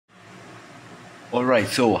Alright,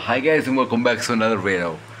 so hi guys and welcome back to another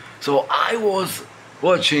video. So I was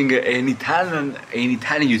watching an Italian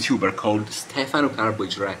YouTuber called Stefano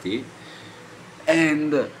Carbogiretti,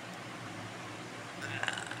 and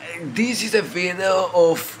this is a video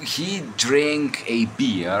of he drank a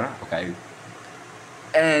beer, okay,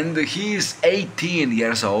 and he's 18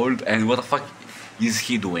 years old, and what the fuck is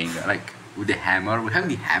he doing? Like with the hammer, we have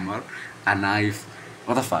the hammer, a knife,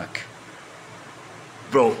 what the fuck?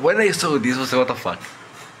 Bro, when I saw this, I was like, what the fuck?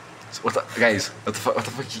 Guys, what the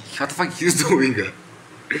fuck he's doing?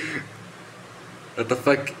 What the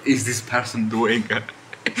fuck is this person doing?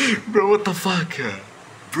 Bro, what the fuck?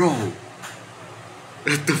 Bro,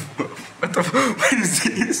 what is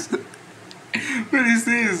this? What is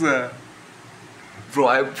this? Bro,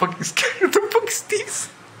 I'm fucking scared. What the fuck is this?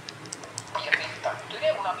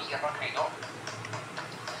 Una birra, credo.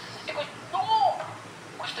 E poi, no!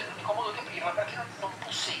 Questo è l'unico modo di aprirla perché non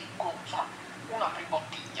posseggo, insomma, una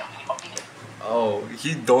bottiglia, quindi va bene. Oh,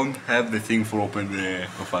 he don't have the thing for open the...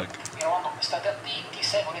 Oh fuck. Mi raccomando, state attenti,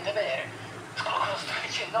 se volete bere. Cosa sto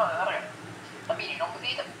dicendo? No, raga, bambini, non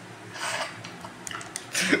vedete?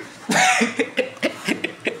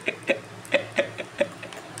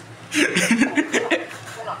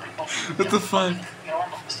 What the fuck?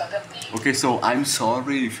 Okay, so I'm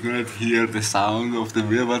sorry if you cannot hear the sound of the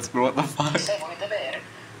beer, but bro, what the fuck?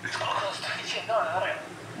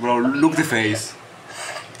 Bro, look the face.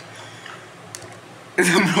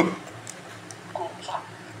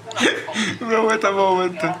 Bro, wait a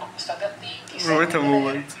moment. Bro, wait a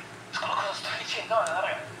moment.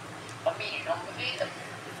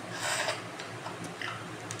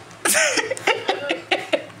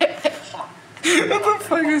 What the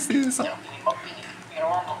fuck is this?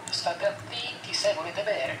 State attenti se volete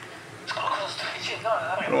bere. Cosa sto dicendo?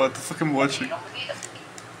 Bro, what the fuck I'm watching?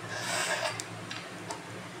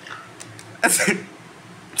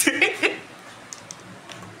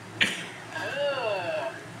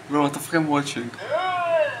 Bro, what the fuck I'm watching?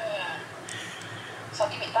 Sta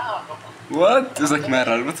diventando. What? It's like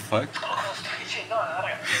metal, what the fuck? Cosa sto dicendo?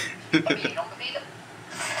 Bambini, non vedete?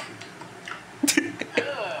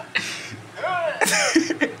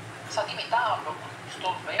 Sta diventando.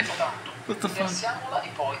 Sto bevendo tanto. What the fuck? Versiamola e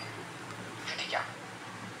poi giudichiamo.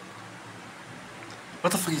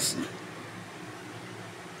 What the fuck is...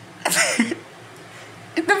 What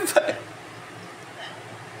the fuck?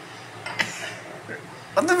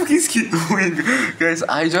 What the fuck is he doing? Guys,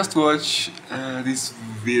 I just watched this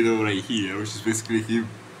video right here, which is basically him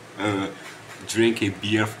drink a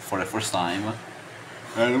beer for the first time.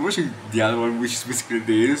 And I'm watching the other one, which is basically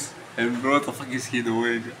this. And bro, what the fuck is he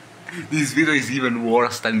doing? This video is even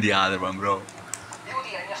worse than the other one, bro. Devo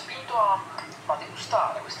dire, mi ha spinto a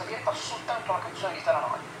degustare questa birra soltanto la canzone di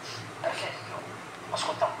Taranoi. Perché io,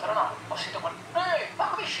 ascoltando Taranoi, ho sentito quel... ma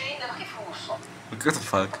come scende? Ma che flusso? What the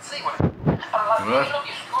fuck? Segua. Allora, il livello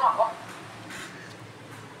di schiuma qua...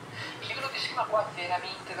 Il livello di schiuma qua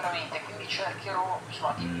veramente, veramente, quindi cercherò,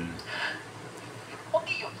 insomma, di...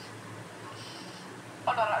 Oddio!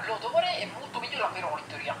 Allora, l'odore è molto meglio dell'Aperol in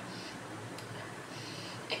teoria.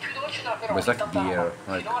 È più dolce dell'Aperol. It's like beer.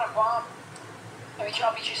 Like... Finora qua, amici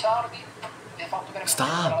amici sardi, mi ha fatto veramente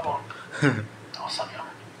Stop! lavoro. No, sappiamo.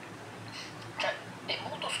 Cioè, è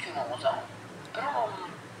molto schiumosa, però non...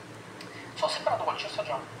 Sto sembrando qualche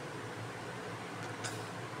assaggiato.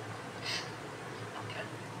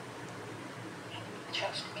 C'è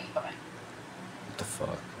la schiuma, vabbè. What the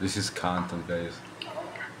fuck? This is content, guys.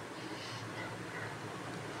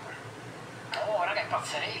 Oh, raga, è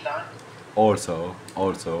pazzerella, Also,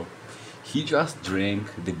 he just drank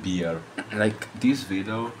the beer. Like this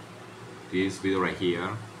video right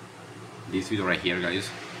here, guys,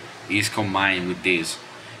 is combined with this.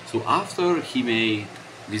 So after he made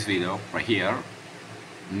this video right here,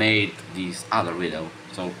 made this other video.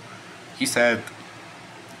 So he said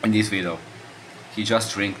in this video, he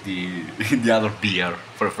just drank the the other beer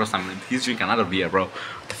for the first time. He's drinking another beer, bro.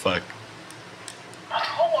 What the fuck?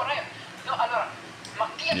 Oh, raga, no, allora,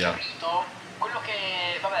 Mattia Yeah. Cerrito, quello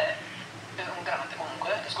che, vabbè, è un grande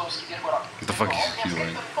comunque, Tescowski, guarda. What the fuck is he Mi ha doing?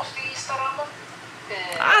 scritto il post di Instagram,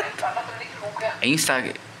 andate lì comunque.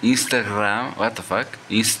 Instagram? What the fuck?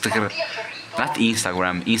 Mattia Cerrito, Not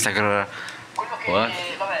Instagram. Instagram. quello che, What?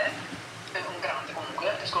 vabbè, è un grande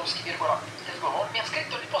comunque, Tescowski, mi ha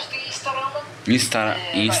scritto il post di Instagram.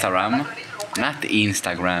 Instagram? Andate lì comunque. Not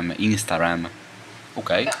Instagram. Instagram. Ok.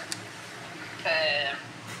 Che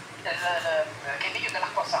è meglio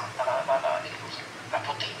dell'acqua santa, la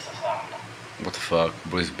potenza sarà. What the fuck?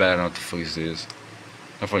 Bro, it's better. What the fuck is this?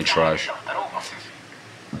 I'm fucking trash. Tanta roba.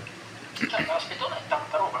 Cioè, la spedona è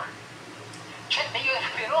tanta roba. Cioè, meglio del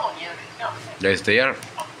Peroni, Guys, they're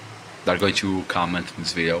going to comment in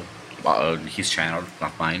this video on his channel,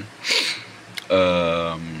 not mine.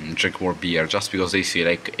 Drink more beer just because they see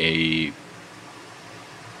like a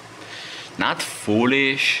not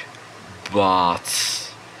foolish but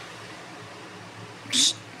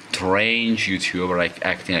strange YouTuber like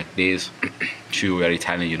acting like this to an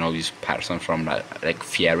Italian, you know, this person from like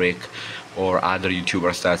Fieric or other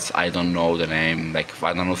YouTubers that I don't know the name, like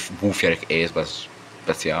I don't know who Fieric is, but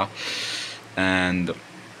yeah, and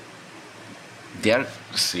they're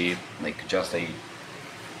see like just a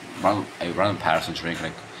random person drink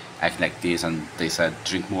like acting like this, and they said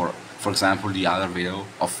drink more. For example, the other video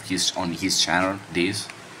of his on his channel, this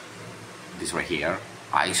right here,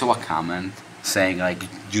 I saw a comment saying like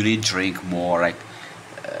you need to drink more, like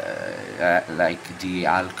the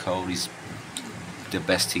alcohol is the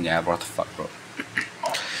best thing ever. What the fuck, bro?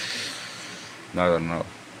 I don't know.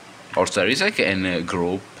 Also, there is like a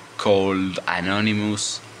group called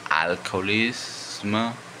Anonymous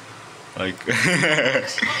Alcoholism, like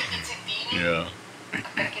yeah.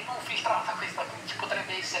 Perché non filtrata questa ci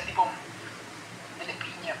potrebbe essere tipo delle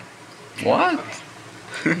pigne. What?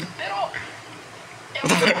 Però è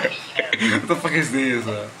una fine. What the fuck is this?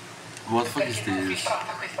 What the fuck is Perché non this?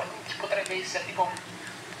 filtrata questa ci potrebbe essere tipo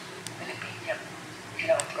delle pigne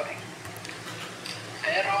giganti così.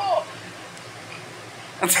 Però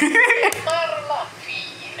parla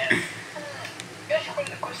fine. Piace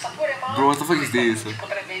quel sapore amaro. Bro, what the fuck is this? Ci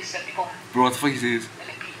potrebbe essere tipo Bro, what the fuck is this?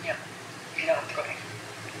 delle pigne giganti così.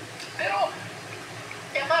 Però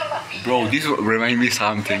è amaro alla fine. Bro, this remind me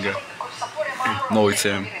something. Col sapore amaro No, it's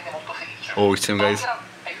him. mi rende molto felice. Oh, it's him, guys.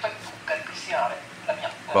 Aiuta il zucchero a ripristinare la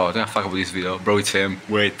mia Bro, I think I fuck up with this video. Bro, it's him.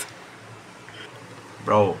 Wait.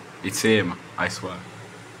 Bro, it's him. I swear.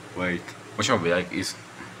 Wait. What should I be like? Is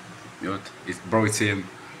mute? Bro, it's him.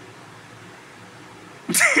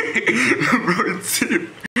 Bro, it's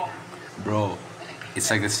him. Bro, it's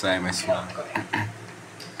like the same, I swear.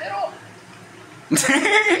 Però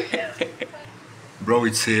Bro,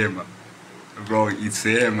 it's him. Bro, it's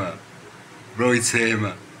him. Bro, it's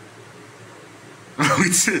him. Bro,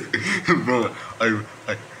 it's him. Bro,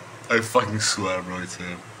 I fucking swear, bro, it's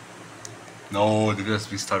him. No, they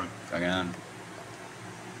just restart again.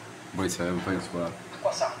 Bro, it's him, I fucking swear.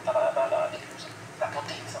 l'acqua santa, la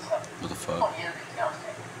potenza, sa? What the fuck? No, niente,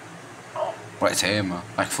 no. Bro, it's him.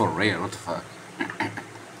 Like, for real, what the fuck?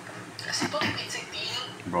 Se tutti i pezzettini,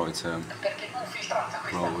 Bro, it's him. perché non filtrata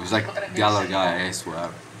questa Bro, he's like potrebbe the other essere guy, I swear.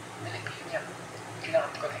 delle pigne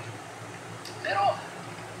giganti così. Però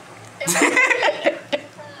è molto fine.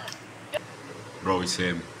 Bro, it's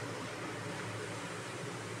him.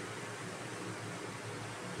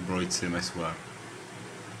 Bro, it's him, I swear.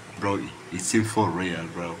 Bro, it's him for real,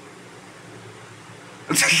 bro.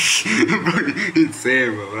 Bro, it's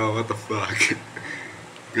him, bro, what the fuck?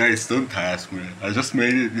 Guys, don't ask me. I just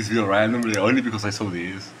made this video randomly only because I saw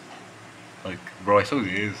this. Like, bro, I saw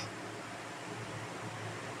this.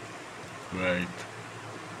 Right.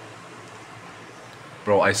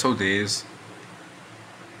 Bro, I saw this.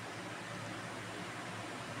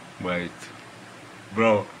 Wait.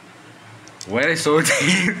 Bro, when I saw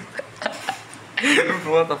this.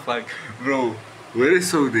 What the fuck? Bro, when I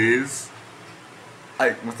saw this.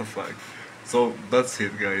 What the fuck? So, that's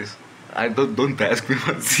it, guys. I don't ask me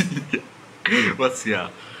what's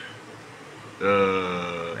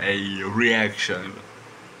a reaction.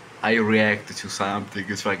 I reacted to something.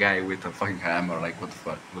 It's a guy with a fucking hammer. Like, what the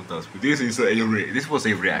fuck? What does? This was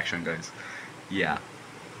a reaction, guys. Yeah.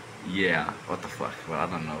 What the fuck? Well, I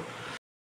don't know.